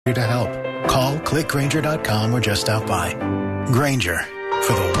To help. Call, click Grainger.com, or just stop by. Grainger,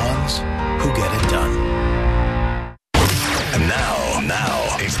 for the ones who get it done. And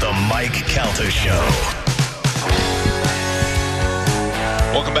now, it's the Mike Calta Show.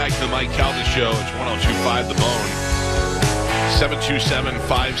 Welcome back to the Mike Calta Show. It's 102.5 The Bone.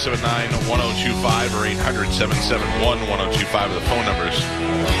 727-579-1025 or 800-771-1025 are the phone numbers.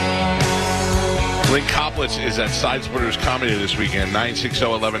 Lynne Koplitz is at Sidesplitters Comedy this weekend,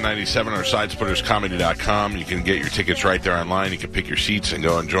 960-1197 or sidesplitterscomedy.com. You can get your tickets right there online. You can pick your seats and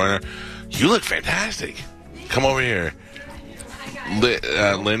go and join her. You look fantastic. Come over here.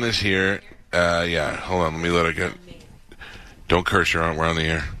 Lynn is here. Yeah, hold on. Let me let her get... Don't curse, we're on the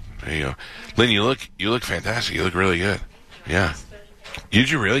air. There you go. Lynn, you look fantastic. You look really good. Yeah. Did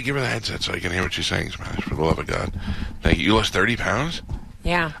you really give her the headset so I can hear what she's saying in Spanish? For the love of God. Thank you. You lost 30 pounds?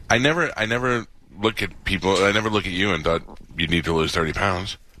 Yeah. I never look at people. I never look at you and thought you need to lose 30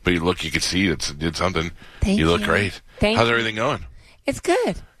 pounds. But you could see it did something. Thank you. You look great. How's everything going? It's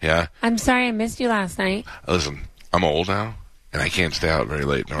good. Yeah. I'm sorry I missed you last night. Listen, I'm old now, and I can't stay out very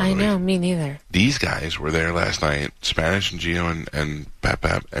late normally. I know, me neither. These guys were there last night, Spanish and Gio and Pap,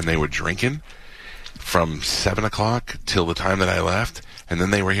 and they were drinking from 7 o'clock till the time that I left. And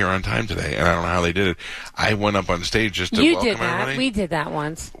then they were here on time today, and I don't know how they did it. I went up on stage just to welcome everybody. We did that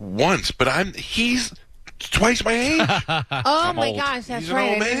once. But he's twice my age. Oh my gosh, that's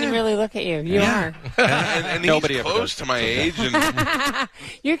right. I didn't really look at you. You are. And he's close to my age. And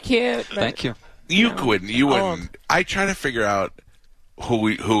you're cute. Thank you. You wouldn't. I try to figure out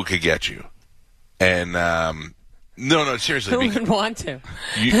who could get you. And no, seriously. Who would want to?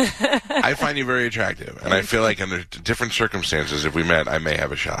 I find you very attractive, and I feel like under different circumstances, if we met, I may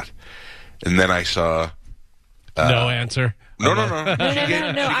have a shot. And then I saw... no answer. No. No.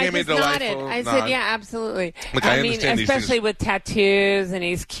 I just nodded. I said, yeah, absolutly. Look, I mean, especially with tattoos, and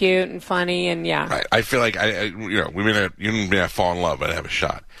he's cute and funny, and yeah. Right. I feel like you may not fall in love, but I have a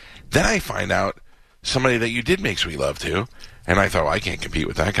shot. Then I find out somebody that you did make sweet love to, and I thought, well, I can't compete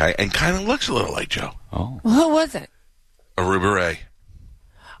with that guy, and kind of looks a little like Joe. Oh. Well, who was it? Aruba Ray.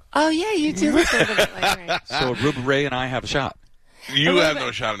 Oh, yeah, you do look a little bit like Ray. So Aruba Ray and I have a shot. You have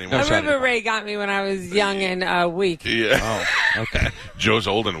no shot anymore. Aruba Ray got me when I was young and weak. Yeah. Oh, okay. Joe's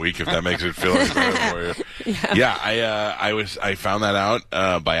old and weak, if that makes it feel any better for you. Yeah, I found that out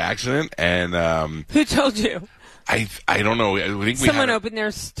by accident, and who told you? I don't know. I think someone opened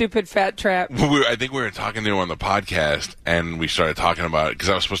their stupid fat trap. I think we were talking to him on the podcast, and we started talking about it because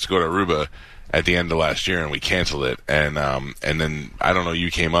I was supposed to go to Aruba at the end of last year, and we canceled it. And then I don't know.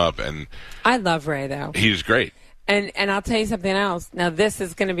 You came up, and I love Ray though. He was great. And I'll tell you something else. Now this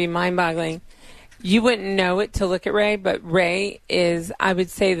is going to be mind-boggling. You wouldn't know it to look at Ray, but Ray is, I would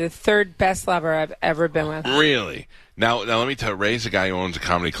say, the third best lover I've ever been with. Really? Now let me tell you, Ray's a guy who owns a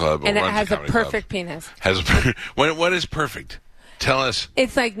comedy club. And it has a perfect penis. What is perfect? Tell us.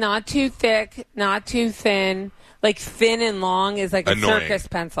 It's like not too thick, not too thin. Like thin and long is like annoying. A circus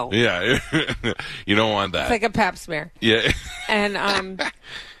pencil. Yeah. You don't want that. It's like a pap smear. Yeah. And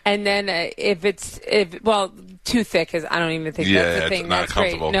then if too thick is, I don't even think that's the thing. It's not that's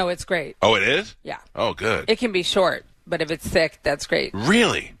comfortable. great. No, it's great. Oh, it is? Yeah. Oh, good. It can be short, but if it's thick, that's great.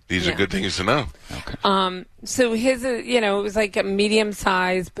 Really? These are good things to know. Okay. So his, it was like a medium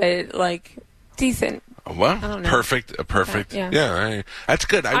size, but like decent. Well, perfect. Yeah. That's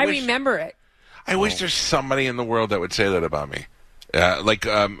good. I remember it. I wish there's somebody in the world that would say that about me. Like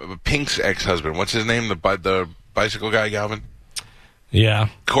Pink's ex-husband. What's his name? The bicycle guy, Galvin? Yeah.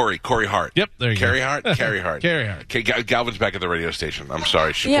 Corey Hart. Yep, there you Carrie go. Hart? Carrie Hart. Carrie Hart. Okay, Galvin's back at the radio station. I'm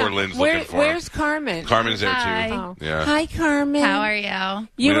sorry. Poor Lynn's looking for him. Where's Carmen? Carmen's there, Hi. too. Oh. Yeah. Hi, Carmen. How are you?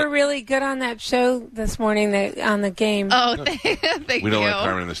 You were really good on that show this morning on the game. Oh, thank you. We don't like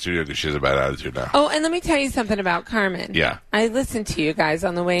Carmen in the studio because she has a bad attitude now. Oh, and let me tell you something about Carmen. Yeah. I listened to you guys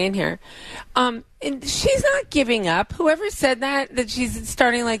on the way in here. And she's not giving up. Whoever said that she's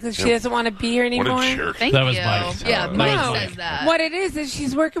starting like she doesn't want to be here anymore. What a jerk. Thank That was you. Mike. Yeah, That Mike was says Mike. that. What it is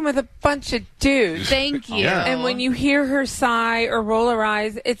she's working with a bunch of dudes. Thank you. Yeah. And when you hear her sigh or roll her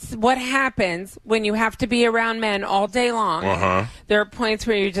eyes, it's what happens when you have to be around men all day long. Uh-huh. There are points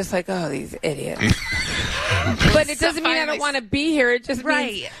where you're just like, oh, these idiots. But it doesn't mean I don't want to be here. It just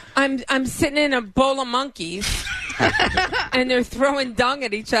means I'm sitting in a bowl of monkeys. And they're throwing dung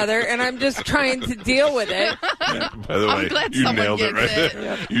at each other, and I'm just trying to deal with it. By the way, glad you someone nailed it right gets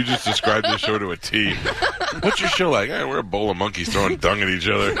there. You just described the show to a T. What's your show like? We're a bowl of monkeys throwing dung at each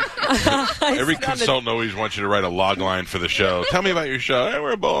other. Every consultant always wants you to write a log line for the show. Tell me about your show.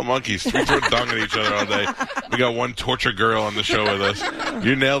 We're a bowl of monkeys. We throw dung at each other all day. We got one torture girl on the show with us.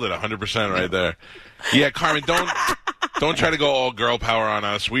 You nailed it 100% right there. Yeah, Carmen, Don't try to go all girl power on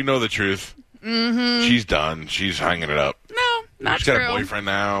us. We know the truth. Mm-hmm. She's done. She's hanging it up. No, not She's true. got a boyfriend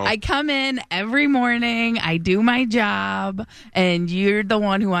now. I come in every morning. I do my job, and you're the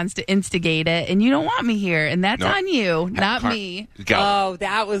one who wants to instigate it, and you don't want me here, and that's on you, not me. Oh,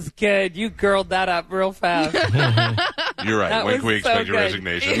 that was good. You girled that up real fast. You're right. That Wink, was we expect so your good.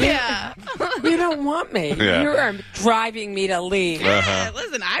 resignation. Yeah. You don't want me. Yeah. You are driving me to leave.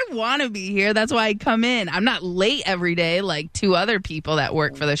 Listen, I want to be here. That's why I come in. I'm not late every day like 2 other people that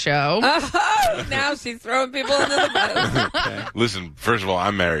work for the show. Oh, now she's throwing people under the bus. Listen, first of all,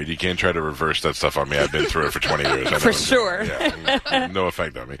 I'm married. You can't try to reverse that stuff on me. I've been through it for 20 years. I know For it's- sure. Yeah, no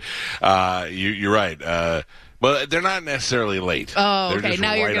effect on me. You're right. Well, they're not necessarily late. Oh, They're okay. just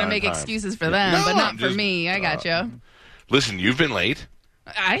Now you're right going to on make time. excuses for them, No, but not I'm for just- me. I got you. Listen, you've been late.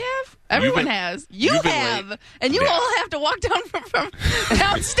 I have. Everyone been- has. You you've been have. late. And you Yeah. all have to walk down from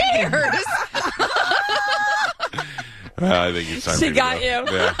downstairs. I think it's time She for got to you.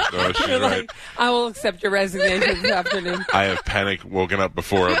 go. Yeah, no, she's You're right. like, I will accept your resignation this afternoon. I have panic woken up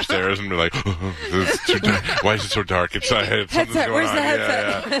before upstairs and be like, it's too dark. Why is it so dark inside? Something's Headset, going where's on.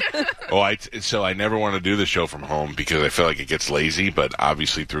 the Yeah. So I never want to do the show from home because I feel like it gets lazy, but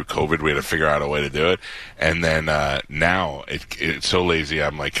obviously through COVID we had to figure out a way to do it. And then now it's so lazy,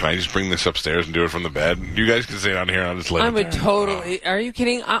 I'm like, can I just bring this upstairs and do it from the bed? You guys can stay down here and I'll just let I it would there. totally. Are you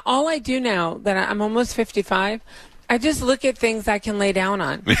kidding? All I do now that I'm almost 55, I just look at things I can lay down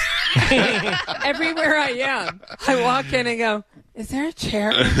on. Everywhere I am, I walk in and go, is there a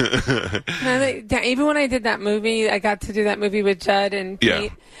chair? And I lay down. Even when I did that movie, I got to do that movie with Judd and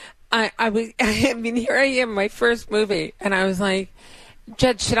Pete. Yeah. I mean, here I am, my first movie, and I was like,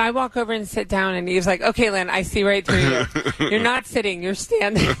 Judd, should I walk over and sit down? And he was like, okay, Lynn, I see right through you. You're not sitting, you're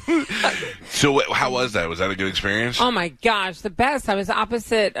standing. So how was that? Was that a good experience? Oh, my gosh, the best. I was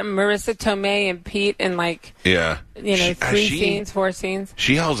opposite Marissa Tomei and Pete in, like, Yeah. 4 scenes.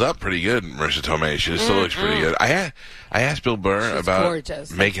 She holds up pretty good, Marissa Tomei. She still looks pretty good. I asked Bill Burr She's about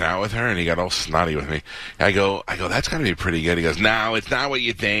gorgeous. making out with her, and he got all snotty with me. I go, that's got to be pretty good. He goes, no, it's not what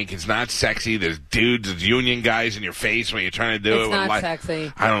you think. It's not sexy. There's dudes, there's union guys in your face when you're trying to do It's it. not with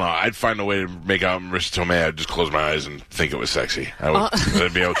sexy. I don't know. I'd find a way to make out with Marissa Tomei. I'd just close my eyes and think it was sexy.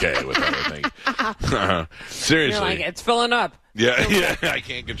 I'd be okay with that, I think. Seriously. You're like, it's filling up. Yeah, I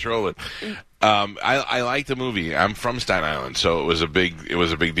can't control it. I like the movie. I'm from Staten Island, so it was a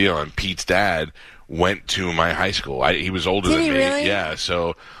big deal. And Pete's dad went to my high school. He was older Did than he me. really? Yeah,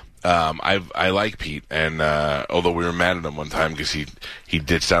 so I like Pete, and although we were mad at him one time because he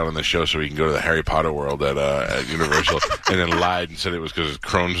ditched out on the show so he can go to the Harry Potter world at Universal, and then lied and said it was because his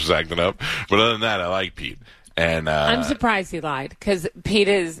Crohn's was acting up. But other than that, I like Pete. And I'm surprised he lied because Pete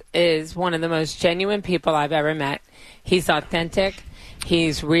is one of the most genuine people I've ever met. He's authentic.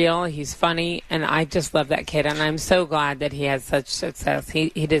 He's real. He's funny. And I just love that kid. And I'm so glad that he has such success. He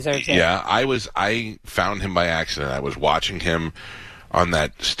deserves it. Yeah, I found him by accident. I was watching him on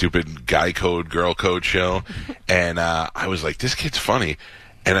that stupid guy code, girl code show. And I was like, this kid's funny.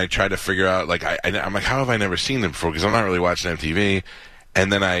 And I tried to figure out, like, I'm like, how have I never seen him before? Because I'm not really watching MTV.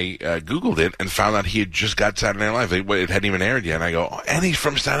 And then I Googled it and found out he had just got Saturday Night Live. It hadn't even aired yet. And I go, oh, and he's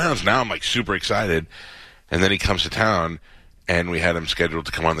from Staten Island. So now I'm like super excited. And then he comes to town, and we had him scheduled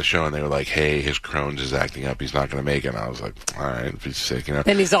to come on the show. And they were like, hey, his Crohn's is acting up. He's not going to make it. And I was like, all right, if he's sick, you know.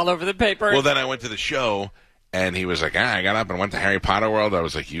 Then he's all over the paper. Well, then I went to the show, and he was like, I got up and went to Harry Potter World. I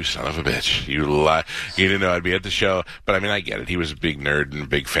was like, you son of a bitch. You lie. You didn't know I'd be at the show. But, I mean, I get it. He was a big nerd and a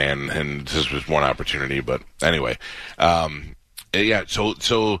big fan, and this was one opportunity. But anyway, yeah,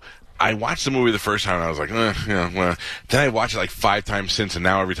 so I watched the movie the first time, and I was like, yeah, well. Then I watched it like 5 times since, and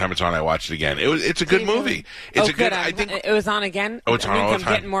now every time it's on, I watch it again. It's a good movie. It's a good. I think it was on again. Oh, it's on all the I'm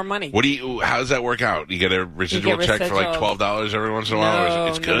time. getting more money. How does that work out? You get a residual check for like $12 every once in a while? Or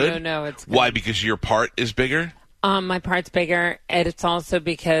it's good? No, it's good. Why? Because your part is bigger? My part's bigger, and it's also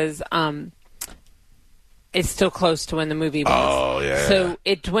because it's still close to when the movie was. Oh, yeah. So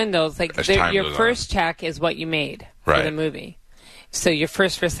it dwindles. Like As time your goes first check is what you made for Right. the movie. So your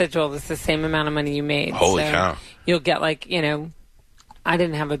first residual is the same amount of money you made. Holy so cow. You'll get like, I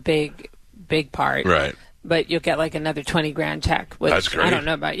didn't have a big part. Right. But you'll get like another $20,000 check, which That's great. I don't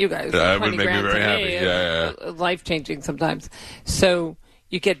know about you guys. That would 20 make me grand very to happy. me Yeah. is life-changing sometimes. So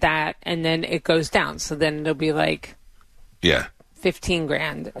you get that, and then it goes down. So then it'll be like Yeah.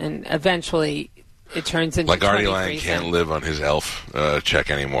 $15,000, and eventually it turns into Like Artie 23 Lang can't cents. live on his elf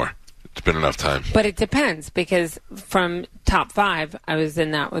check anymore. It's been enough time. But it depends, because from Top 5, I was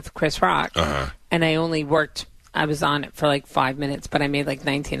in that with Chris Rock, and I only worked. I was on it for like 5 minutes, but I made like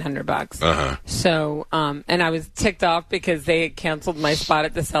 $1,900. So, and I was ticked off because they had canceled my spot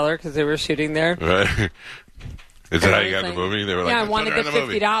at the Cellar because they were shooting there. Right. Is that how you got in the movie? They were like, yeah, I wanted the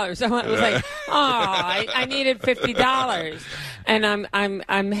 $50. I was like, I needed $50, and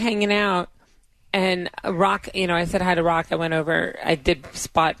I'm hanging out. And Rock, I said hi to Rock. I went over. I did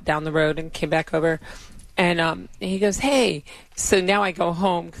spot down the road and came back over. And he goes, hey. So now I go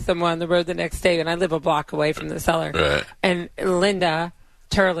home because I'm on the road the next day, and I live a block away from the cellar. Right. And Linda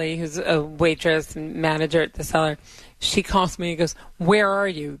Turley, who's a waitress and manager at the cellar, she calls me and goes, where are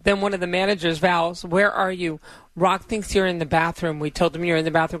you? Then one of the managers, Val's, where are you? Rock thinks you're in the bathroom. We told him you're in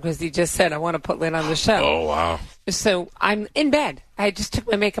the bathroom because he just said, I want to put Lynn on the show. Oh, wow. So I'm in bed. I just took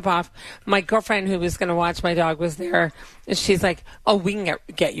my makeup off. My girlfriend who was going to watch my dog was there. And she's like, oh, we can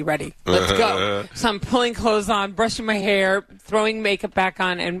get you ready. Let's go. So I'm pulling clothes on, brushing my hair, throwing makeup back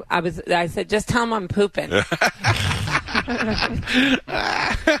on. And I said, just tell him I'm pooping.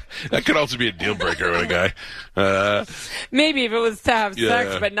 That could also be a deal breaker with a guy. Maybe if it was to have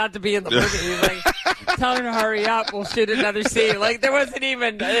sex, but not to be in the movie. He's like, tell her to hurry up. We'll shoot another scene. Like, there wasn't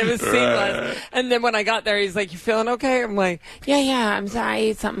even, it was seamless. And then when I got there, he's like, you feeling okay? I'm like, yeah, I'm sorry. I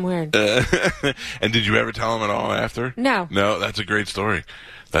ate something weird. And did you ever tell him at all after? No. No, that's a great story.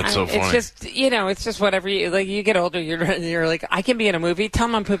 That's so funny. It's just, it's just whatever you get older, you're like, I can be in a movie. Tell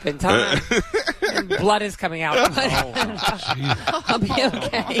him I'm pooping. Tell him blood is coming out. I'll be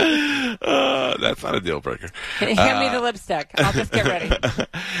okay. That's not a deal breaker. Hand me the lipstick. I'll just get ready.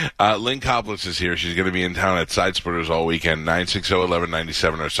 Lynne Koplitz is here. She's going to be in town at Side Splitters all weekend,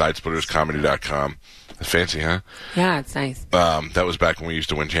 960-1197 or sidesplitterscomedy.com. Fancy, huh? Yeah, it's nice. That was back when we used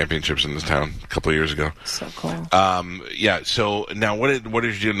to win championships in this town a couple of years ago. So cool. Yeah. So now, what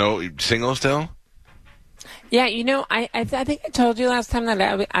did you know? Single still? Yeah, I think I told you last time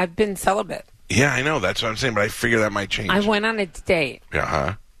that I've been celibate. Yeah, I know. That's what I'm saying. But I figure that might change. I went on a date. Yeah.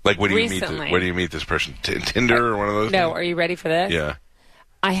 Huh. Like, where do you meet? Where do you meet this person? Tinder or one of those? No. things? Are you ready for this? Yeah.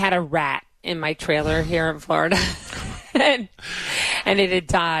 I had a rat in my trailer here in Florida, and it had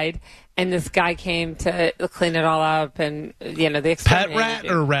died. And this guy came to clean it all up, and the pet rat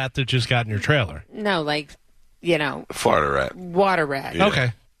or a rat that just got in your trailer? No, Florida rat, water rat. Yeah.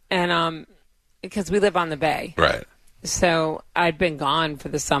 Okay. And because we live on the bay, right? So I'd been gone for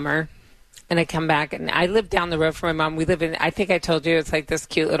the summer, and I come back, and I live down the road from my mom. We live in, I think I told you, it's like this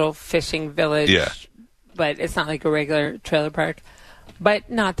cute little fishing village. Yeah. But it's not like a regular trailer park.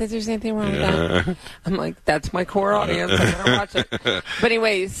 But not that there's anything wrong with that. I'm like, that's my core audience. I'm going to watch it. But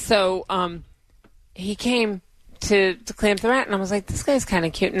anyway, so he came to clean up the rat, and I was like, this guy's kind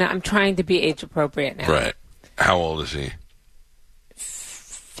of cute. And I'm trying to be age appropriate now. Right. How old is he?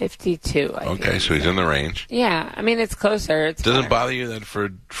 52, I think. Okay, so he's in the range. Yeah. I mean, it's closer. It's Doesn't it bother you that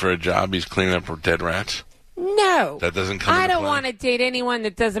for a job he's cleaning up dead rats? No. That doesn't come I into don't play? want to date anyone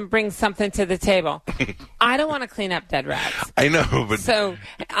that doesn't bring something to the table. I don't want to clean up dead rats. I know, but... So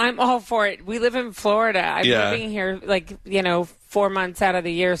I'm all for it. We live in Florida. I'm living here 4 months out of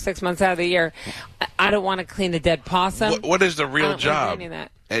the year, 6 months out of the year. I don't want to clean a dead possum. What is the real job?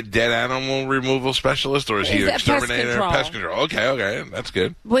 A dead animal removal specialist, or is he an exterminator? Pest control. Okay, that's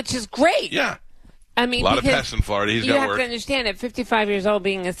good. Which is great. Yeah. I mean, a lot of pests in Florida. He's got work. You have to understand, at 55 years old,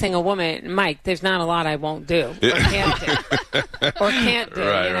 being a single woman, Mike, there's not a lot I won't do or can't do.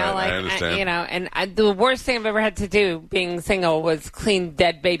 Right, I understand. The worst thing I've ever had to do being single was clean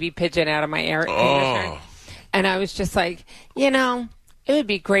dead baby pigeon out of my air conditioner. And I was just like, it would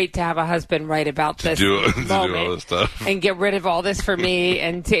be great to have a husband write about this moment to do all this stuff and get rid of all this for me,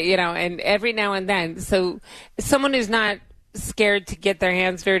 and and every now and then. So someone who's not scared to get their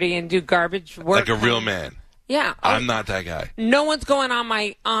hands dirty and do garbage work, like a real man. Yeah, I'm not that guy. No one's going on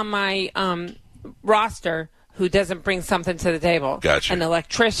my roster who doesn't bring something to the table. Gotcha. An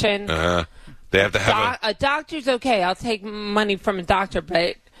electrician. They have to have a doctor's okay. I'll take money from a doctor,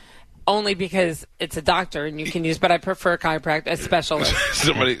 but only because it's a doctor and you can use. But I prefer a chiropractor, a specialist.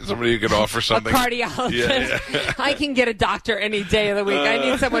 somebody who can offer something. A cardiologist. Yeah. I can get a doctor any day of the week. I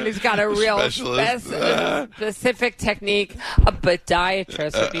need someone who's got a real specific technique. A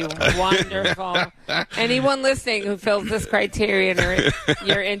podiatrist would be wonderful. Anyone listening who fills this criterion, or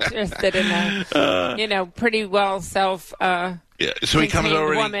you're interested in a pretty well so he comes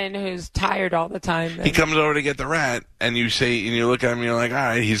over. Woman who's tired all the time. He comes over to get the rat, and you look at him, and you're like, all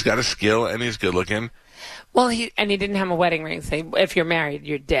right, he's got a skill, and he's good looking. Well, he didn't have a wedding ring. So if you're married,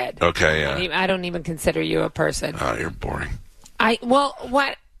 you're dead. Okay, yeah. I don't even consider you a person. Oh, you're boring.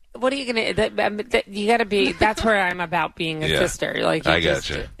 What are you gonna? You got to be. That's where I'm about being a sister. Like I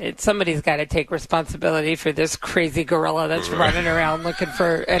gotcha. Somebody's got to take responsibility for this crazy gorilla that's running around looking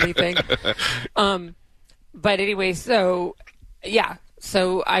for anything. But anyway, so. Yeah,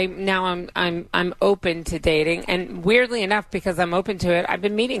 So I'm open to dating, and weirdly enough, because I'm open to it, I've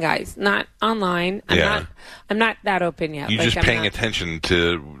been meeting guys, not online. I'm not that open yet. You're just paying attention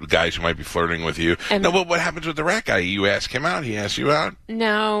to guys who might be flirting with you. No, but what happens with the rat guy? You ask him out. He asks you out.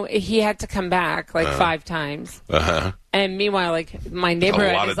 No, he had to come back 5 times. And meanwhile, my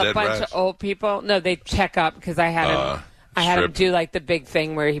neighborhood is a bunch of old people. No, they check up because I had him. I had him do the big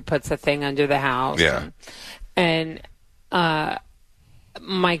thing where he puts a thing under the house. Yeah. And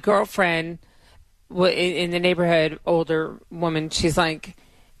my girlfriend in the neighborhood, older woman, she's like,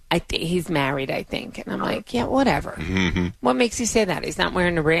 he's married, I think. And I'm like, yeah, whatever. Mm-hmm. What makes you say that? He's not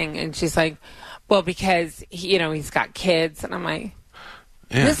wearing a ring. And she's like, well, because, he's got kids. And I'm like,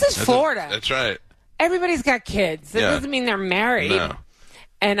 this is Florida. That's right. Everybody's got kids. That doesn't mean they're married. No.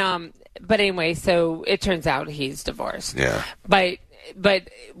 And, but anyway, so it turns out he's divorced. Yeah. But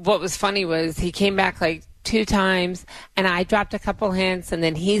what was funny was he came back 2 times, and I dropped a couple hints, and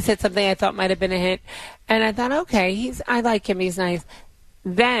then he said something I thought might have been a hint, and I thought, okay, I like him, he's nice.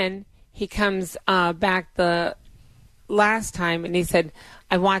 Then he comes back the last time, and he said,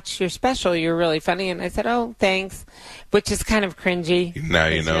 I watched your special, you're really funny, and I said, oh, thanks, which is kind of cringy. Now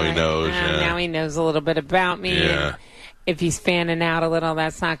you know he knows. Now he knows a little bit about me. Yeah. If he's fanning out a little,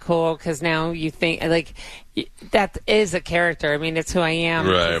 that's not cool, because now you think, that is a character. I mean, it's who I am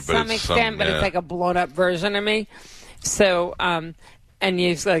to some extent, but it's a blown-up version of me. So, and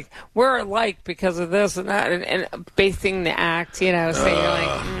he's like, we're alike because of this and that, and basing the act, so you're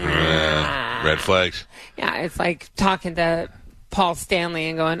red flags. Yeah, it's like talking to Paul Stanley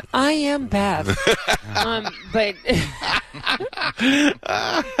and going, I am Beth. But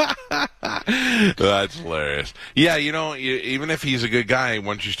that's hilarious. Yeah, even if he's a good guy,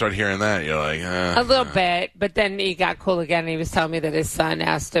 once you start hearing that, you're like, a little bit. But then he got cool again, and he was telling me that his son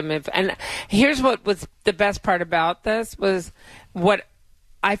asked him if. And here's what was the best part about this was what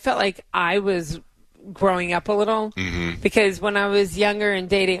I felt like I was growing up a little, because when I was younger and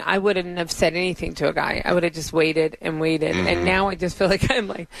dating, I wouldn't have said anything to a guy. I would have just waited and waited, and now I just feel like I'm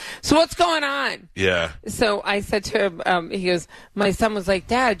like, so what's going on? Yeah. So I said to him, he goes, my son was like,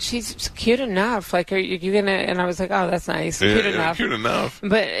 Dad, she's cute enough. Like, are you gonna? And I was like, oh, that's nice, cute enough. Cute enough.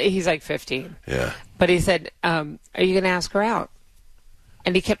 But he's like 15. Yeah. But he said, are you gonna ask her out?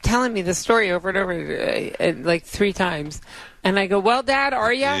 And he kept telling me the story over and over, 3 times. And I go, well, Dad,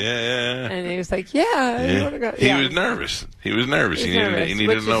 are you? Yeah. And he was like, yeah. He was nervous. He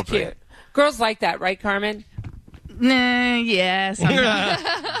needed an opening. Cute. Girls like that, right, Carmen? Nah, yeah, sometimes.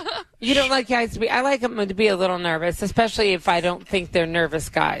 You don't like guys to be... I like them to be a little nervous, especially if I don't think they're nervous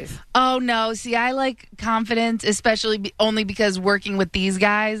guys. Oh, no. See, I like confidence, especially only because working with these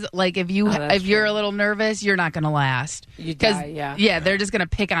guys, if you're a little nervous, you're not going to last. You die, yeah. Yeah, they're just going to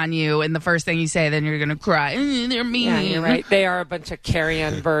pick on you, and the first thing you say, then you're going to cry. They're mean. Yeah, you're right. They are a bunch of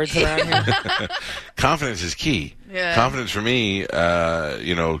carrion birds around here. Confidence is key. Yeah. Confidence for me,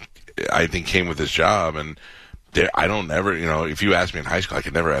 I think came with this job, and I don't ever, if you asked me in high school, I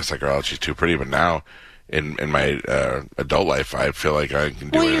could never ask that girl out, she's too pretty. But now, in my adult life, I feel like I can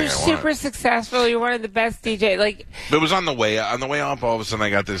do anything I want. Well, you're super successful. You're one of the best DJ. But it was on the way up. All of a sudden, I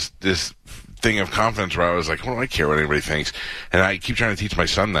got this thing of confidence where I was like, "What do I care what anybody thinks?" And I keep trying to teach my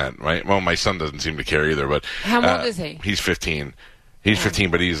son that. Right? Well, my son doesn't seem to care either. But how old is he? He's 15. He's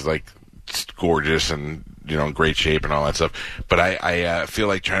 15, but he's gorgeous and in great shape and all that stuff. But I feel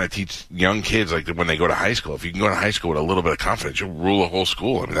like trying to teach young kids, when they go to high school, if you can go to high school with a little bit of confidence, you'll rule a whole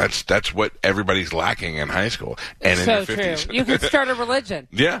school. I mean, that's what everybody's lacking in high school and in their 50s. True. You could start a religion.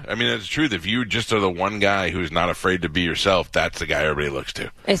 Yeah, I mean, that's the truth. If you just are the one guy who's not afraid to be yourself, that's the guy everybody looks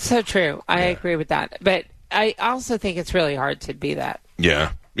to. It's so true. I agree with that. But I also think it's really hard to be that.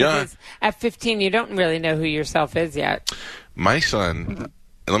 Yeah. Because at 15, you don't really know who yourself is yet. My son...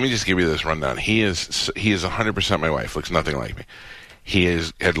 Let me just give you this rundown. He is 100% my wife. Looks nothing like me. He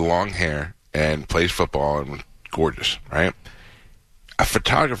had long hair and plays football and gorgeous, right? A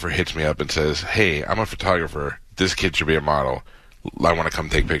photographer hits me up and says, "Hey, I'm a photographer. This kid should be a model. I want to come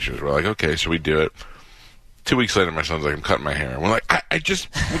take pictures." We're like, "Okay," so we do it. 2 weeks later, my son's like, "I'm cutting my hair." We're like, I just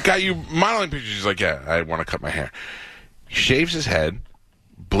got you modeling pictures." He's like, "Yeah, I want to cut my hair." He shaves his head,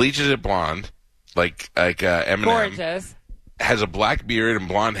 bleaches it blonde, like Eminem. Gorgeous. Has a black beard and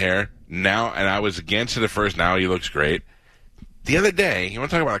blonde hair now, and I was against it at first. Now he looks great. The other day, you want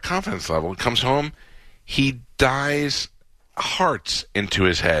to talk about a confidence level? He comes home, he dyes hearts into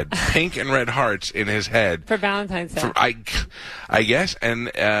his head, pink and red hearts in his head for Valentine's Day. I guess, and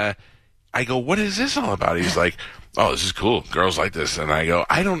I go, "What is this all about?" He's like, "Oh, this is cool. Girls like this." And I go,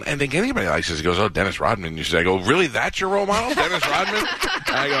 "I think anybody likes this." He goes, "Oh, Dennis Rodman." I go, "Really? That's your role model, Dennis Rodman?"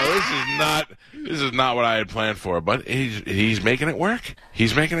 I go, this is not what I had planned for, but he's making it work.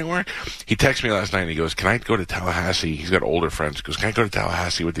 He's making it work. He texted me last night and he goes, can I go to Tallahassee? He's got older friends. He goes, can I go to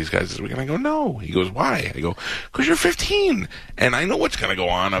Tallahassee with these guys this weekend? I go, no. He goes, why? I go, because you're 15 and I know what's going to go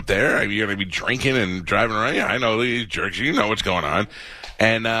on up there. You're going to be drinking and driving around. Yeah, I know these jerks. You know what's going on.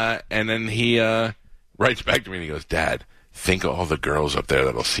 And then he writes back to me and he goes, Dad, think of all the girls up there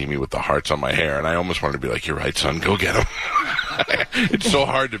that'll see me with the hearts on my hair. And I almost wanted to be like, you're right, son, go get them. It's so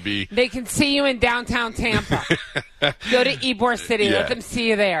hard to be. They can see you in downtown Tampa. Go to Ybor City. Yeah. Let them see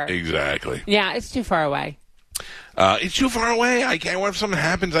you there. Exactly. Yeah, it's too far away. It's too far away. I can't. What if something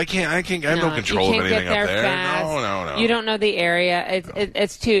happens? I can't. I have no control of anything up there. Fast. No. You don't know the area.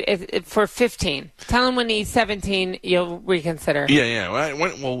 It's too. For 15. Tell him when he's 17, you'll reconsider. Yeah.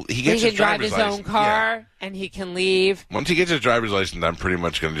 Well, he gets he his can drive his license. own car and he can leave. Once he gets his driver's license, I'm pretty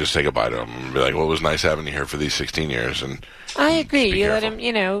much going to just say goodbye to him and be like, "Well, it was nice having you here for these 16 years." And I agree. You careful. let him.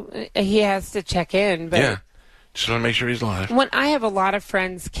 You know, he has to check in. But yeah. Just want to make sure he's alive. When I have a lot of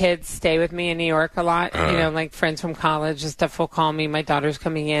friends' kids stay with me in New York a lot, like friends from college and stuff will call me. My daughter's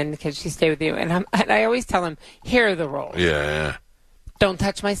coming in. Can she stay with you? And I always tell them, here are the rules. Yeah. Don't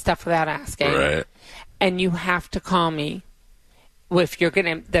touch my stuff without asking. Right. And you have to call me if you're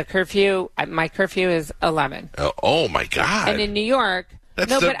going to. The curfew, my curfew is 11. Oh my God. And in New York.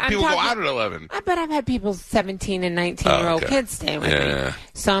 People go out at 11. But I've had people 17 and 19-year-old kids stay with me.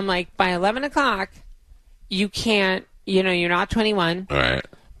 So I'm like, by 11 o'clock, you can't, you're not 21. Right.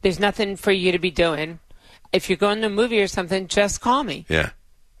 There's nothing for you to be doing. If you're going to a movie or something, just call me. Yeah.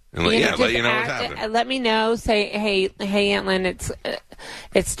 And let you know what's happening. Let me know. Say, hey, Aunt Lynn,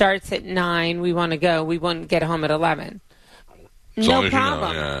 it starts at 9. We want to go. We won't get home at 11. No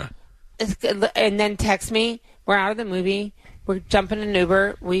problem. Yeah. And then text me. We're out of the movie. We're jumping an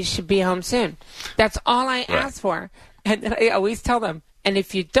Uber. We should be home soon. That's all I ask for. And then I always tell them, and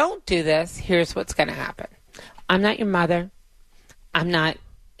if you don't do this, here's what's going to happen. I'm not your mother. I'm not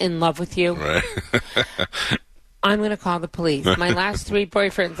in love with you. Right. I'm going to call the police. My last 3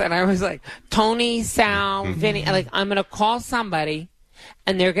 boyfriends, and I was like, Tony, Sal, Vinny, I'm going to call somebody,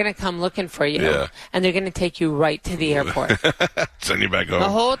 and they're going to come looking for you. Yeah. And they're going to take you right to the airport. Send you back home. The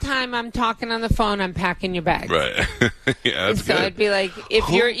whole time I'm talking on the phone, I'm packing your bags. Right. Yeah, that's so good. I'd be like, if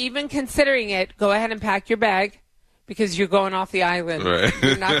you're even considering it, go ahead and pack your bag. Because you're going off the island. Right.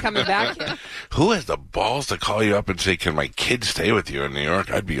 You're not coming back here. Who has the balls to call you up and say, can my kids stay with you in New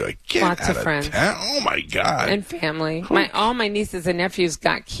York? I'd be like, get Lots out of friends. Town. Oh, my God. And family. All my nieces and nephews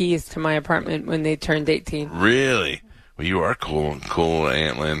got keys to my apartment when they turned 18. Really? Well, you are cool,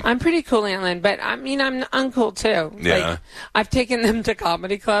 Aunt Lynn. I'm pretty cool, Aunt Lynn, but I'm uncool too. Yeah. I've taken them to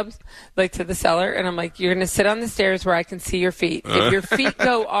comedy clubs, like to the Cellar, and I'm like, you're going to sit on the stairs where I can see your feet. If your feet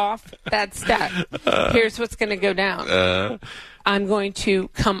go off that step, here's what's going to go down. I'm going to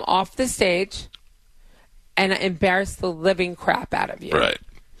come off the stage and embarrass the living crap out of you. Right.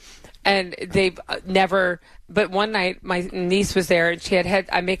 And they've never. But one night, my niece was there, and she had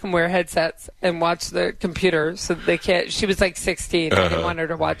I make them wear headsets and watch the computer so they can't. She was like 16. I didn't want her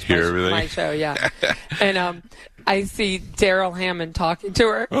to watch my show. Yeah. And I see Daryl Hammond talking to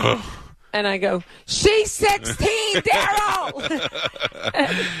her, and I go, "She's 16, Daryl."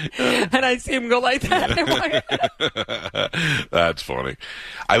 and I see him go like that. That's funny.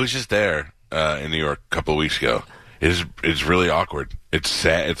 I was just there in New York a couple of weeks ago. It's really awkward. It's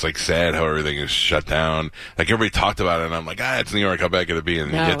sad. It's like sad how everything is shut down. Like everybody talked about it, and I'm like, it's New York. How bad could it be?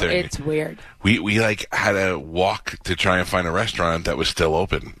 And no, you get there, it's weird. We like had to walk to try and find a restaurant that was still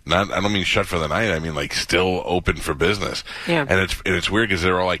open. I don't mean shut for the night. I mean like still open for business. Yeah. And it's weird because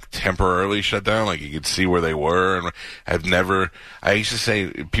they're all like temporarily shut down. Like you could see where they were. And I used to say,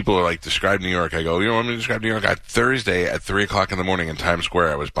 people are like, describe New York. I go, you know what I'm going to describe New York? Thursday at 3:00 in the morning in Times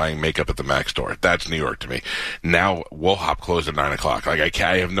Square, I was buying makeup at the Mac store. That's New York to me. Now Wohop closed at 9:00. Like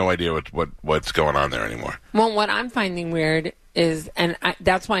I have no idea what's going on there anymore. Well, what I'm finding weird is, and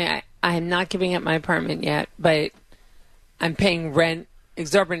that's why I am not giving up my apartment yet, but I'm paying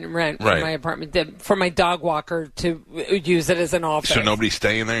exorbitant rent for my apartment, for my dog walker to use it as an office. So nobody's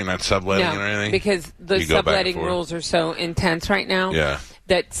staying there? You're not subletting or anything? Because the subletting rules are so intense right now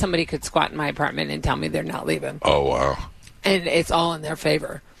that somebody could squat in my apartment and tell me they're not leaving. Oh, wow. And it's all in their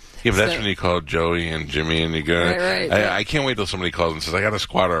favor. Yeah, but that's when you call Joey and Jimmy and you go. Right. I can't wait till somebody calls and says, I got a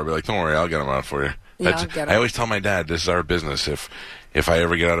squatter. I'll be like, don't worry, I'll get them out for you. I always tell my dad, this is our business. If I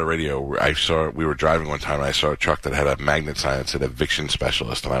ever get out of radio, we were driving one time and I saw a truck that had a magnet sign that said eviction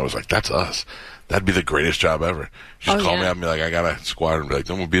specialist, and I was like, that's us. That'd be the greatest job ever. Just call me up and be like, I got a squatter, and be like,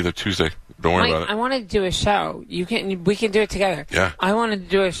 we'll be there Tuesday. Don't worry about it. I want to do a show. We can do it together. Yeah. I wanted to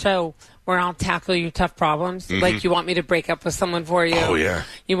do a show where I'll tackle your tough problems. Like, you want me to break up with someone for you. Oh, yeah.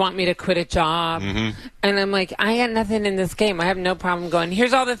 You want me to quit a job. And I'm like, I got nothing in this game. I have no problem going,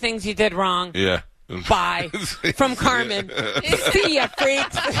 here's all the things you did wrong. Yeah. Bye. From Carmen. See ya,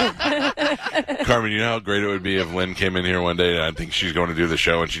 freaks. Carmen, you know how great it would be if Lynn came in here one day and I think she's going to do the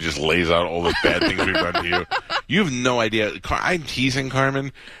show and she just lays out all the bad things we've done to you. You have no idea. I'm teasing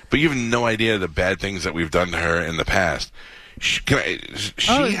Carmen, but you have no idea the bad things that we've done to her in the past. She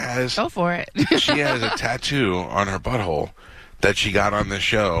has. Go for it. She has a tattoo on her butthole that she got on this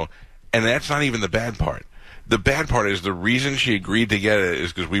show, and that's not even the bad part. The bad part is the reason she agreed to get it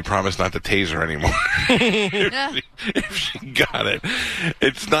is because we promised not to tase her anymore. if she got it.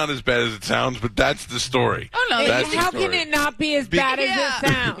 It's not as bad as it sounds, but that's the story. Oh, no. How can it not be as bad as it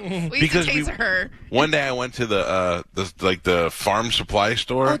sounds? We used to tase her. One day I went to the farm supply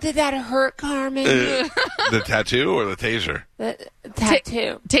store. Oh, did that hurt, Carmen? The tattoo or the taser? The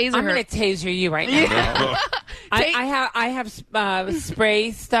tattoo. Taser I'm her. going to taser you right now. I have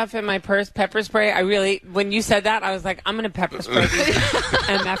spray stuff in my purse, pepper spray. When you said that, I was like, I'm going to pepper spray these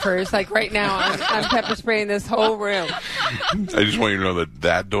MFers. Like right now, I'm pepper spraying this whole room. I just want you to know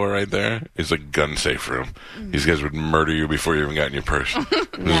that door right there is a gun safe room. These guys would murder you before you even got in your purse.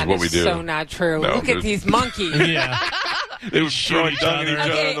 This is what we do. So not true. No, Look at these monkeys. Yeah. They would throw dung at each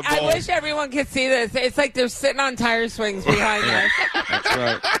other in the bowl. I wish everyone could see this. It's like they're sitting on tire swings behind us. That's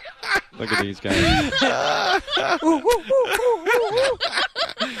right. Look at these guys.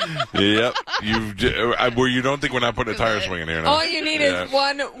 Yep. Where you don't think we're not putting a tire swing in here now. All you need is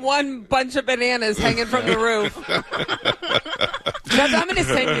one bunch of bananas hanging from the roof. Because I'm going to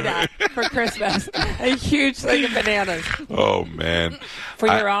send you that for Christmas. A huge thing of bananas. Oh, man. For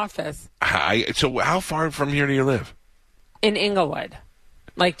your office. So how far from here do you live? In Inglewood.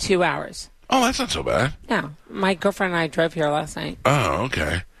 Like 2 hours. Oh, that's not so bad. No. My girlfriend and I drove here last night. Oh,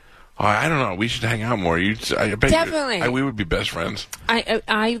 okay. I don't know. We should hang out more. I bet Definitely. We would be best friends.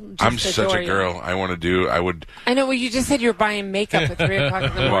 I'm such a girl. You. I want to do. I would. I know. Well, you just said you were buying makeup at 3 o'clock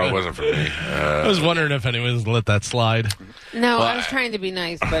in the morning. Well, it wasn't for me. I was wondering if anyone's let that slide. No, I was trying to be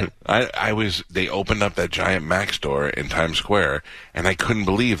nice, but I was. They opened up that giant Mac store in Times Square, and I couldn't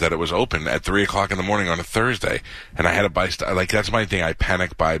believe that it was open at 3 o'clock in the morning on a Thursday. And I had to buy stuff. Like that's my thing. I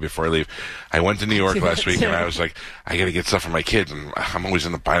panic buy before I leave. I went to New York last week, and I was like, I got to get stuff for my kids, and I'm always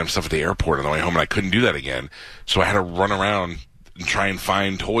in the buying them stuff at the airport on the way home, and I couldn't do that again. So I had to run around and try and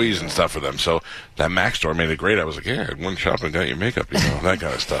find toys and stuff for them. So that Mac store made it great. I was like, yeah, I went shopping and got your makeup, that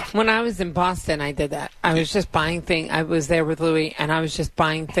kind of stuff. When I was in Boston, I did that. I was just buying things. I was there with Louie, and I was just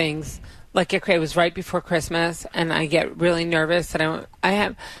buying things. Like, it was right before Christmas, and I get really nervous. And I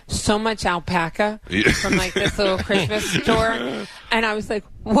have so much alpaca from, like, this little Christmas store. And I was like,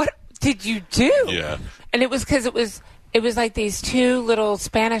 what did you do? Yeah. And it was because it was like these two little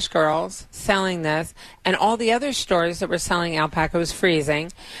Spanish girls selling this, and all the other stores that were selling alpaca was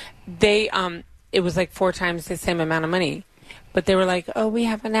freezing. It was like 4 times the same amount of money. But they were like, oh, we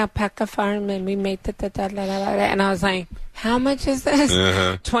have an alpaca farm, and we made and I was like, how much is this?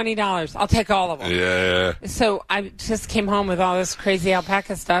 $20. I'll take all of them. Yeah. So I just came home with all this crazy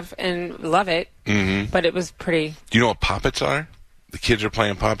alpaca stuff and love it. Mm-hmm. But it was pretty. Do you know what poppets are? The kids are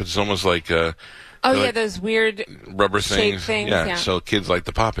playing poppets. It's almost like... like those weird rubber things. Yeah. So kids like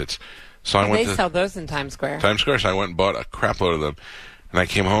the poppets. So they sell those in Times Square. So I went and bought a crap load of them. And I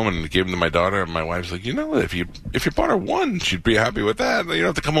came home and gave them to my daughter, and my wife's like, if you bought her one, she'd be happy with that. You don't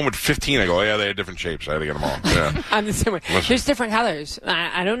have to come home with 15. I go, oh, yeah, they had different shapes. I had to get them all. Yeah. I'm the same way. There's different colors.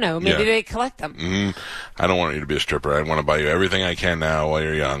 I don't know. Maybe they collect them. I don't want you to be a stripper. I want to buy you everything I can now while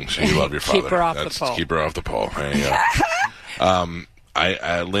you're young, so you love your father. Keep her off the pole. Keep her off the pole. There you go.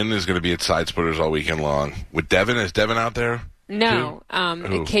 Lynn is going to be at Side Splitters all weekend long. With Devin, is Devin out there? No,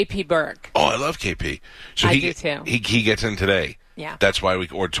 KP Burke. Oh, I love KP. So I do too. He gets in today. Yeah. That's why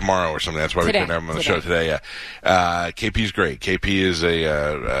or tomorrow or something. That's why we couldn't have him on the show today. Yeah. KP's great. KP is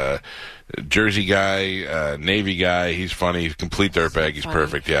a Jersey guy, Navy guy. He's funny. He's a complete dirtbag. He's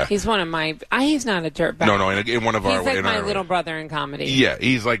perfect. Yeah. He's one of my. He's not a dirtbag. No. In one of our. He's like my little brother in comedy. Yeah,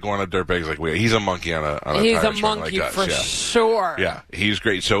 he's like one of dirtbag's like we. He's a monkey on a. He's a monkey like for sure. Yeah, he's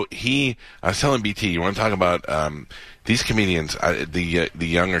great. So I was telling BT, you want to talk about these comedians, the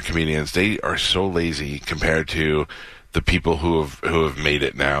younger comedians? They are so lazy compared to the people who have made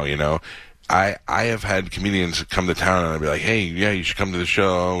it now. I have had comedians come to town and I'd be like, hey, yeah, you should come to the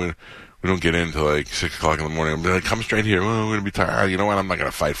show. We don't get in until like 6 o'clock in the morning. I'd be like, come straight here. We're going to be tired. You know what? I'm not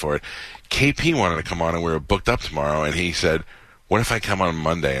going to fight for it. KP wanted to come on and we were booked up tomorrow. And he said, what if I come on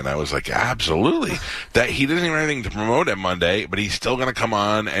Monday? And I was like, absolutely. That he doesn't even have anything to promote on Monday, but he's still going to come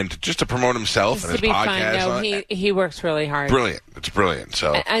on and just to promote himself Just and his to be podcast. fun. No, he works really hard. Brilliant. It's brilliant.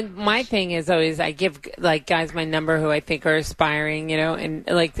 So, and my thing is always I give like guys my number who I think are aspiring, and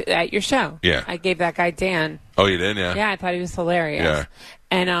like at your show. Yeah. I gave that guy Dan. oh, you did, yeah. Yeah, I thought he was hilarious. Yeah.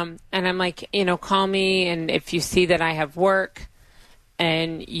 And I'm like, call me, and if you see that I have work,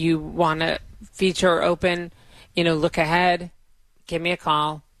 and you want to feature or open, look ahead, give me a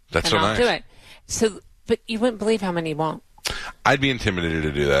call. That's and so I'll nice. do it. So, but you wouldn't believe how many won't. I'd be intimidated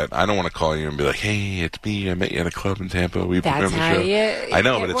to do that. I don't want to call you and be like, "Hey, it's me. I met you at a club in Tampa. We put on the That's show." how I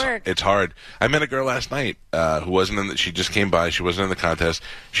know, it but works. it's hard. I met a girl last night who wasn't in. She just came by. She wasn't in the contest.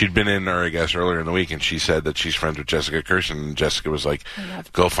 She'd been in, or I guess earlier in the week, and she said that she's friends with Jessica Kirsten. And Jessica was like,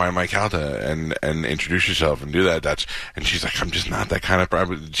 "Go find my Calta and introduce yourself and do that." And she's like, "I'm just not that kind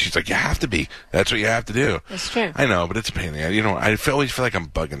of." She's like, "You have to be. That's what you have to do." That's true. I know, but it's a pain in the ass. I always feel like I'm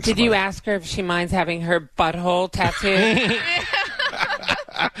bugging. Did you ask her if she minds having her butthole tattooed?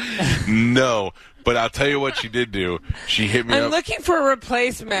 No, but I'll tell you what she did do. She hit me I'm up. looking for a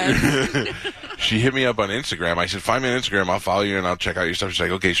replacement. She hit me up on Instagram. I said, find me on Instagram. I'll follow you and I'll check out your stuff. She's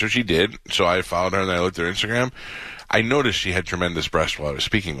like, okay. So she did. So I followed her and I looked at her Instagram. I noticed she had tremendous breasts while I was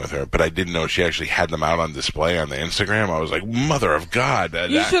speaking with her, but I didn't know she actually had them out on display on the Instagram. I was like, mother of God.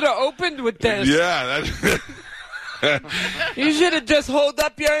 You should have opened with this. Yeah. You should have just hold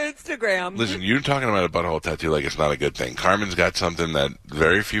up your Instagram. Listen, you're talking about a butthole tattoo like it's not a good thing. Carmen's got something that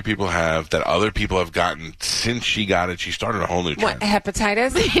very few people have, that other people have gotten since she got it. She started a whole new What, trend.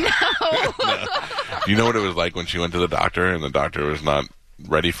 hepatitis? No. You know what it was like when she went to the doctor and the doctor was not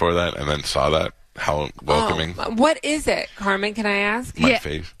ready for that and then saw that? How welcoming. What is it, Carmen? Can I ask? My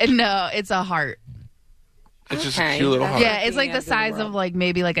face. No, it's a heart. It's just a Okay. cute little heart. Yeah, it's like the size of like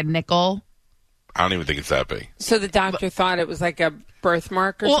maybe like a nickel. I don't even think it's that big. So the doctor thought it was like a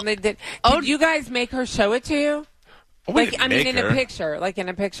birthmark or something. Did you guys make her show it to you? We Like, didn't I mean, make in her. a picture. Like in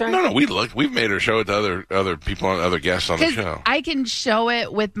a picture? No, we've made her show it to other people, other guests on the Because show. I can show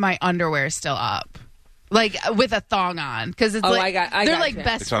it with my underwear still up. Like with a thong on. Because it's like, I they're got like you.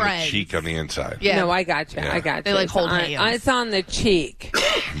 best It's on friends. the cheek on the inside. Yeah. No, I got you. Yeah. I got you. They, like, It's hold on- hands. It's on the cheek.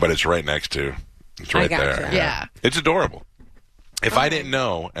 But it's right next to. It's I right gotcha. there. Yeah. It's adorable. If I didn't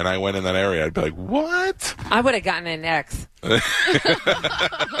know and I went in that area, I'd be like, what? I would have gotten an X.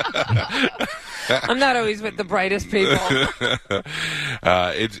 I'm not always with the brightest people.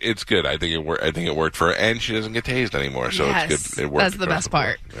 It's good. I think it worked for her, and she doesn't get tased anymore, so Yes. it's good. It worked. That's the across best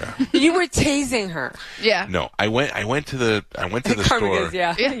board. part. Yeah. You were tasing her. Yeah. No, I went to the Carmen store. goes,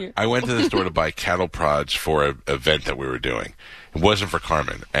 yeah. I went to the store to buy cattle prods for an event that we were doing. It wasn't for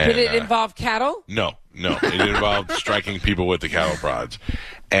Carmen. And, Did it involve cattle? No. It involved striking people with the cattle prods,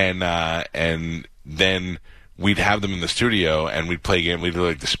 and then we'd have them in the studio and we'd play a game. We'd do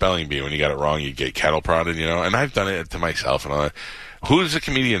like the spelling bee. When you got it wrong, you get cattle prodded, And I've done it to myself and all that. Who's the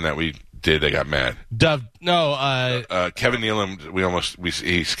comedian that we did that got mad? Dove. No, Kevin Nealon.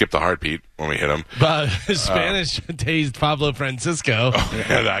 He skipped the heartbeat when we hit him. Spanish tased Pablo Francisco.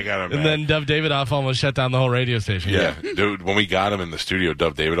 And I got him. And then Dove Davidoff almost shut down the whole radio station. Yeah, dude, when we got him in the studio,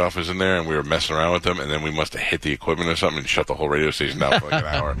 Dove Davidoff was in there, and we were messing around with him, and then we must have hit the equipment or something and shut the whole radio station down for like an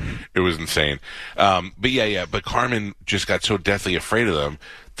hour. It was insane. But Carmen just got so deathly afraid of them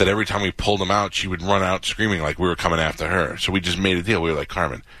that every time we pulled them out, she would run out screaming like we were coming after her. So we just made a deal. We were like,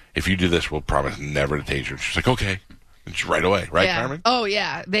 Carmen, if you do this, we'll promise never to tase you. She's like, okay. And just right away. Right, Yeah. Carmen? Oh,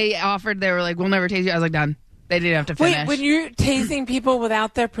 yeah. They were like, we'll never tase you. I was like, done. They didn't have to finish. Wait, when you're tasing people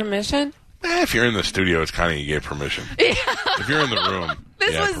without their permission? If you're in the studio, it's kind of you gave permission. Yeah. If you're in the room,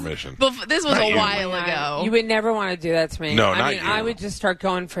 you have permission. This was Not a you. while ago. You would never want to do that to me. No, I not mean, you. I would just start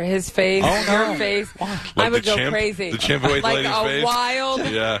going for his face, Oh, your no. face. Like I would the go chimp? crazy. The chimp who ate the like lady's a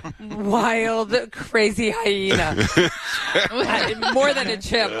face? Yeah. wild, crazy hyena. More than a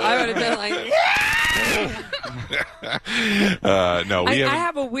chimp. I would have been like, No, we I haven't.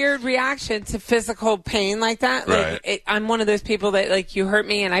 have a weird reaction to physical pain like that. Like, Right. I'm one of those people that, like, you hurt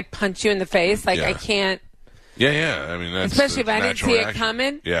me and I punch you in the face. Like, Yeah. I can't. Yeah. I mean, that's Especially if I didn't natural see it reaction.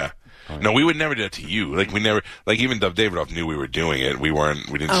 coming. Yeah. No, we would never do that to you. Like, we never, like, even Dove Davidoff knew we were doing it. We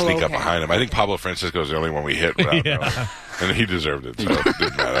didn't Oh, sneak up okay. behind him. I think Pablo Francisco's the only one we hit without knowing. And he deserved it, so it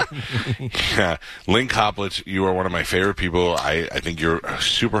didn't matter. Yeah. Lynne Koplitz, you are one of my favorite people. I think you're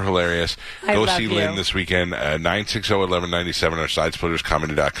super hilarious. I Go love see you. Lynne this weekend, 960-1197 or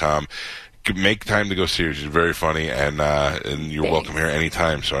sidesplitterscomedy.com. Make time to go see her. She's very funny, and you're welcome here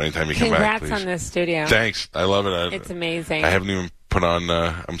anytime. So anytime you come back, Congrats please. on this studio. Thanks. I love it. It's amazing. I haven't even put on.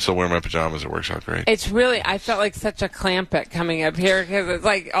 I'm still wearing my pajamas. It works out great. It's really. I felt like such a clampet coming up here because it's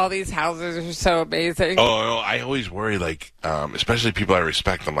like all these houses are so amazing. Oh, no, I always worry, like, especially people I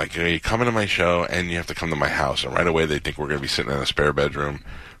respect. I'm like, you come into my show and you have to come to my house, and right away they think we're going to be sitting in a spare bedroom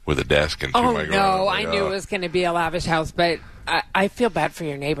with a desk and two microphones. No, I knew it was going to be a lavish house, but I feel bad for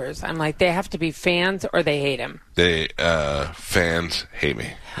your neighbors. I'm like, they have to be fans or they hate him. They fans hate me.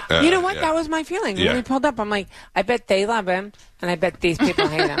 You know what? That was my feeling when we pulled up. I'm like, I bet they love him, and I bet these people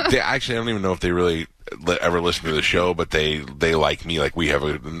hate him. They actually, I don't even know if they really ever listen to the show, but they like me. Like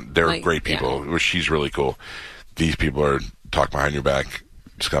they're great people. Yeah. She's really cool. These people are talk behind your back.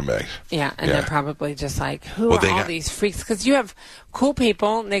 Scumbags. Yeah, and they're probably just like, who are all these freaks? Because you have cool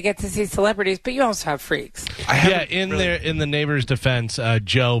people, and they get to see celebrities, but you also have freaks. In the neighbor's defense,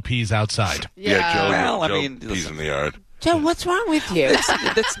 Joe pees outside. Joe pees in the yard. Joe, what's wrong with you?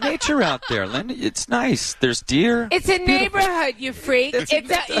 It's nature out there, Lynn. It's nice. There's deer. It's a neighborhood, you freak.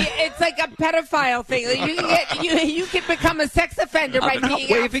 It's like a pedophile thing. You can become a sex offender by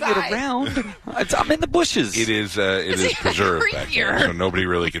being waving outside. it around. I'm in the bushes. It is preserved back here, so nobody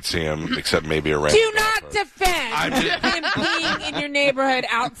really could see him except maybe a rat. Do not defend him being in your neighborhood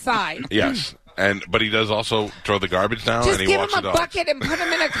outside. Yes. But he does also throw the garbage down, and he walks the dogs. Just give him a bucket and put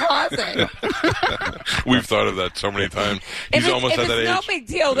him in a closet. We've thought of that so many times. He's almost at that age. It's no big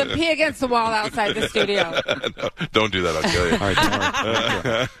deal to pee against the wall outside the studio. No, don't do that. I'll kill you. All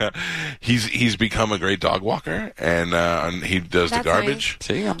right, don't worry. He's become a great dog walker, and he does the garbage. Nice.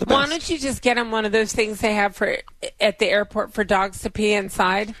 See, I'm the best. Why don't you just get him one of those things they have at the airport for dogs to pee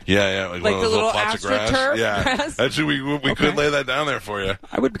inside? Yeah, like the little AstroTurf. Yeah, grass. actually, we could lay that down there for you.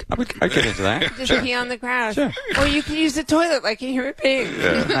 I'd get into that. Just pee on the grass. Sure. Or you can use the toilet like a human being.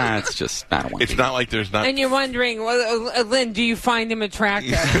 Yeah. Nah, it's just, I don't want It's not like there's not... And you're wondering, well, Lynn, do you find him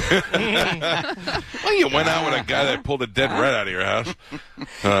attractive? Well, you went out with a guy that pulled a dead rat out of your house.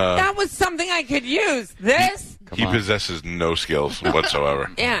 That was something I could use. This... He possesses no skills whatsoever.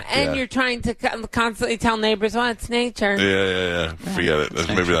 Yeah, and you're trying to constantly tell neighbors, well, it's nature. Yeah. Forget it. That's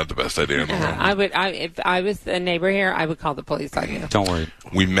maybe not the best idea in the world. If I was a neighbor here, I would call the police on you. Don't worry.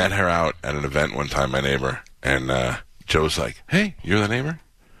 We met her out at an event one time, my neighbor, and Joe's like, hey, you're the neighbor?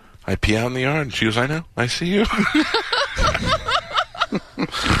 I pee out in the yard. And she goes, I know. I see you.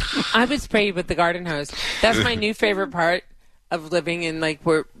 I would spray you with the garden hose. That's my new favorite part of living in, like,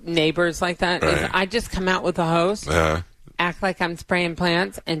 where neighbors like that. Right. Is I just come out with a hose, act like I'm spraying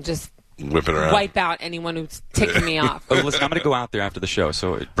plants, and just whip it around. Wipe out anyone who's ticking me off. Oh, listen, I'm going to go out there after the show,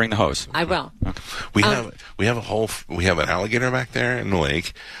 so bring the hose. I will. Okay. We have an alligator back there in the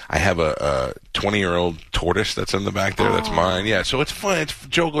lake. I have a 20-year-old tortoise that's in the back there. That's mine. Yeah, so it's fun.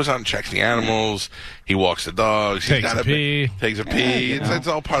 Joe goes out and checks the animals. He walks the dogs. Takes a pee. It's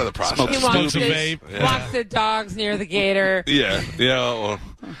all part of the process. He walks the dogs near the gator. Yeah. Well,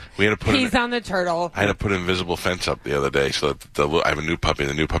 we had to put. He's on the turtle. I had to put an invisible fence up the other day so that I have a new puppy.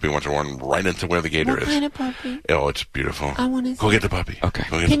 The new puppy wants to run right into where the gator is. What kind of puppy? Oh, it's beautiful. I want to go get the puppy. Okay.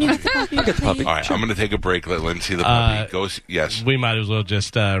 Can you get the puppy? I'll get the puppy. All right, I'm going to take a break. Let Lynn see the puppy. Yes. We might as well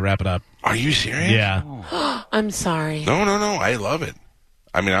just wrap it up. Are you serious? Yeah. I'm sorry. No. I love it.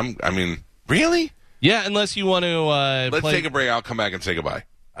 I mean, really? Yeah, unless you want to Let's take a break. I'll come back and say goodbye.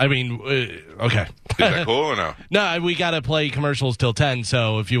 I mean, okay. Is that cool or no? No, we got to play commercials till 10,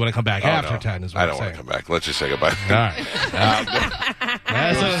 so if you want to come back after 10 is what I don't want to come back. Let's just say goodbye. All right.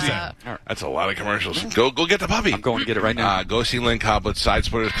 That's a lot of commercials. Go get the puppy. I'm going to get it right now. Go see Lynne Koplitz,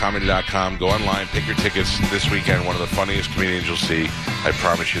 sidesplitterscomedy.com. Go online, pick your tickets this weekend. One of the funniest comedians you'll see. I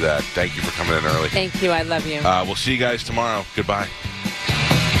promise you that. Thank you for coming in early. Thank you. I love you. We'll see you guys tomorrow. Goodbye.